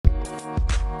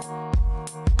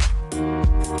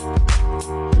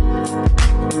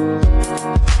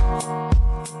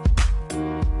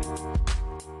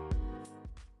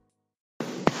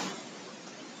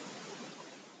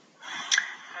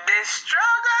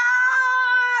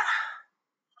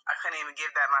couldn't even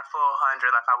give that my full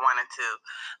 100 like I wanted to.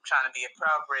 I'm trying to be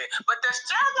appropriate. But the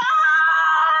struggle!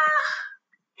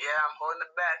 Yeah, I'm holding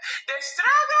it back. The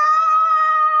struggle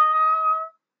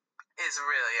is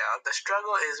real, y'all. The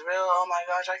struggle is real. Oh my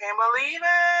gosh, I can't believe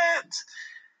it.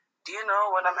 Do you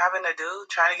know what I'm having to do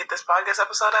trying to get this podcast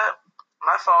episode up?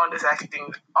 My phone is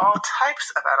acting all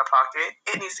types of out of pocket.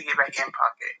 It needs to get back in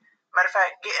pocket. Matter of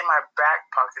fact, get in my back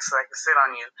pocket so I can sit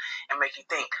on you and make you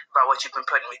think about what you've been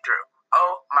putting me through.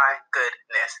 Oh my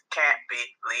goodness. Can't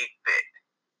believe it.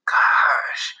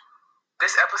 Gosh.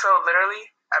 This episode, literally,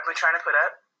 I've been trying to put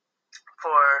up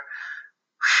for,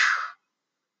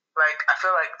 I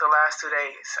feel like the last 2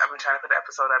 days I've been trying to put the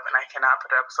episode up and I cannot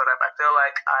put the episode up. I feel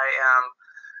like I am,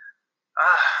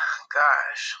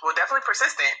 well, definitely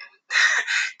persistent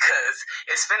because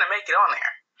it's finna make it on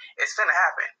there. It's finna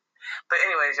happen. But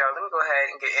anyways, y'all, let me go ahead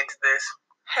and get into this.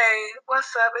 Hey,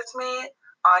 what's up? It's me,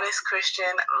 Honest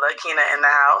Christian Lakina in the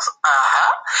house.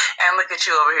 And look at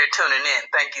you over here tuning in.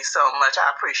 Thank you so much.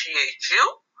 I appreciate you.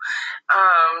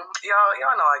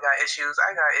 Y'all know I got issues.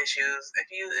 If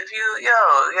you,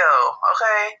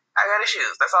 okay? I got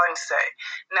issues. That's all I need to say.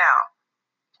 Now,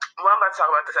 what I'm about to talk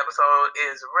about this episode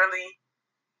is really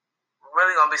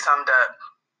gonna be summed up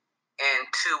in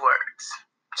 2 words.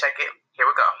 Check it. Here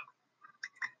we go.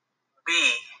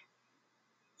 Be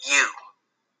you.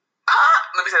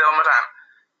 Let me say that one more time.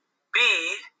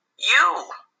 Be you.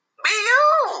 Be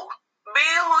you. Be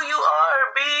who you are.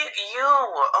 Be you.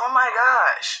 Oh my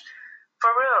gosh.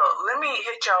 For real. Let me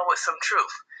hit y'all with some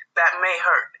truth that may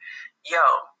hurt. Yo,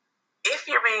 if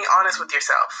you're being honest with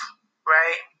yourself,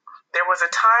 right? There was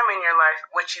a time in your life,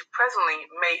 which you presently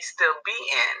may still be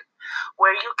in,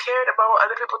 where you cared about what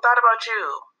other people thought about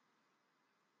you.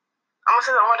 I'm going to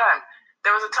say that one more time.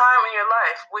 There was a time in your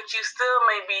life, which you still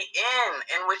may be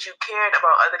in which you cared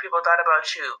about other people thought about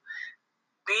you.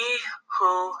 Be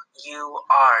who you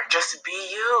are. Just be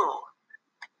you.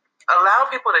 Allow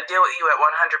people to deal with you at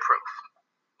 100 proof.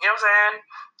 You know what I'm saying?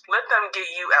 Let them get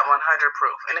you at 100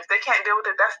 proof. And if they can't deal with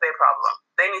it, that's their problem.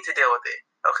 They need to deal with it.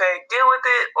 Okay? Deal with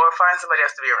it or find somebody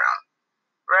else to be around.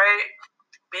 Right?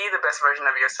 Be the best version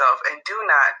of yourself. And do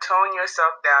not tone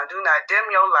yourself down. Do not dim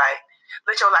your light.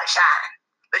 Let your light shine.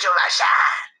 Let your light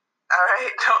shine.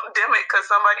 Alright? Don't dim it because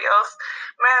somebody else.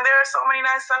 Man, there are so many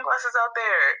nice sunglasses out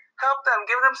there. Help them.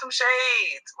 Give them some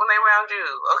shades when they around you.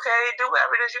 Okay? Do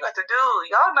whatever it is you got to do.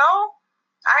 Y'all know?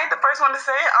 I ain't the first one to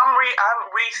say it. I'm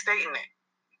restating it.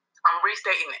 I'm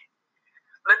restating it.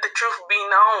 Let the truth be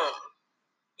known.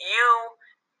 You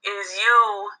is you,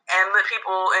 and let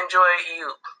people enjoy you.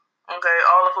 Okay?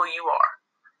 All of who you are.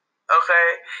 Okay?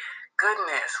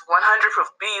 Goodness. 100 proof.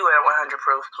 Be you at 100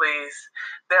 proof, please.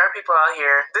 There are people out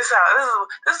here. This is how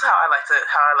I like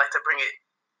to bring it.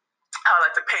 I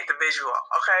like to paint the visual.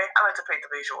 Okay? I like to paint the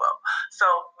visual. So,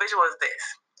 visual is this.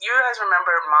 You guys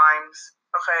remember mimes?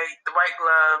 Okay, the white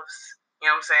gloves,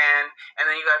 you know what I'm saying? And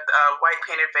then you got the white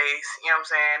painted face, you know what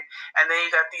I'm saying? And then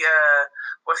you got the,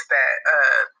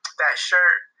 that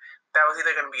shirt that was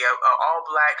either going to be a all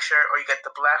black shirt or you got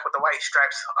the black with the white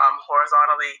stripes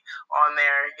horizontally on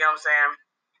there, you know what I'm saying?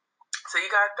 So you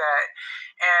got that,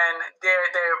 and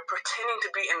they're pretending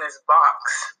to be in this box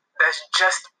that's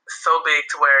just so big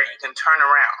to where you can turn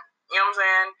around. You know what I'm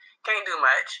saying? Can't do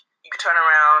much. You can turn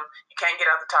around. You can't get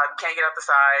out the top. You can't get out the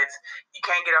sides. You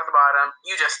can't get out the bottom.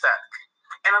 You just stuck.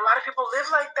 And a lot of people live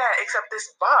like that, except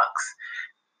this box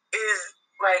is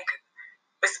like,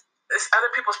 it's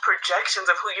other people's projections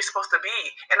of who you're supposed to be.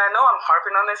 And I know I'm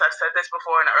harping on this. I've said this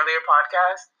before in an earlier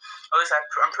podcast. At least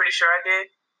I'm pretty sure I did.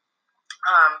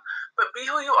 But be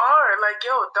who you are. Like,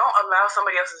 yo, don't allow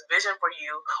somebody else's vision for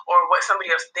you or what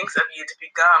somebody else thinks of you to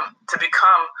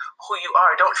become who you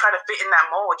are. Don't try to fit in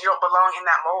that mold. You don't belong in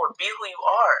that mold. Be who you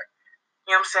are.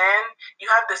 You know what I'm saying? You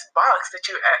have this box that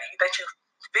you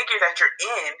figure that you're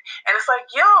in, and it's like,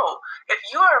 yo, if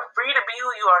you are free to be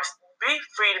who you are, be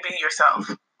free to be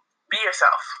yourself. Be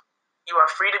yourself. You are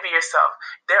free to be yourself.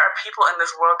 There are people in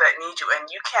this world that need you, and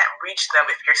you can't reach them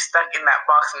if you're stuck in that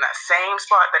box, in that same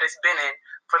spot that it's been in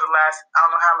for the last, I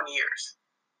don't know how many years.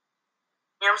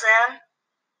 You know what I'm saying?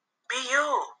 Be you.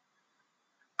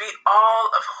 Be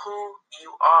all of who you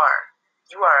are.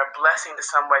 You are a blessing to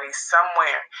somebody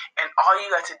somewhere, and all you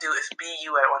got to do is be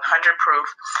you at 100 proof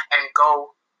and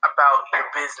go about your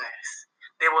business.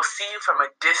 They will see you from a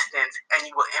distance, and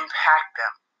you will impact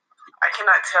them. I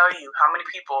cannot tell you how many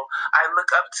people I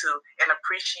look up to and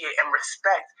appreciate and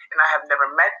respect, and I have never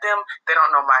met them. They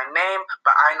don't know my name,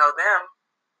 but I know them,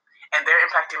 and they're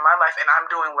impacting my life, and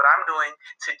I'm doing what I'm doing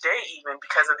today even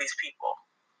because of these people.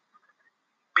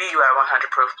 Be you at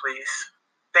 100 proof, please.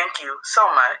 Thank you so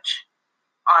much.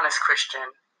 Honest Christian,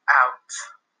 out.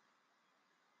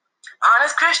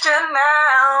 Honest Christian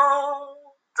now.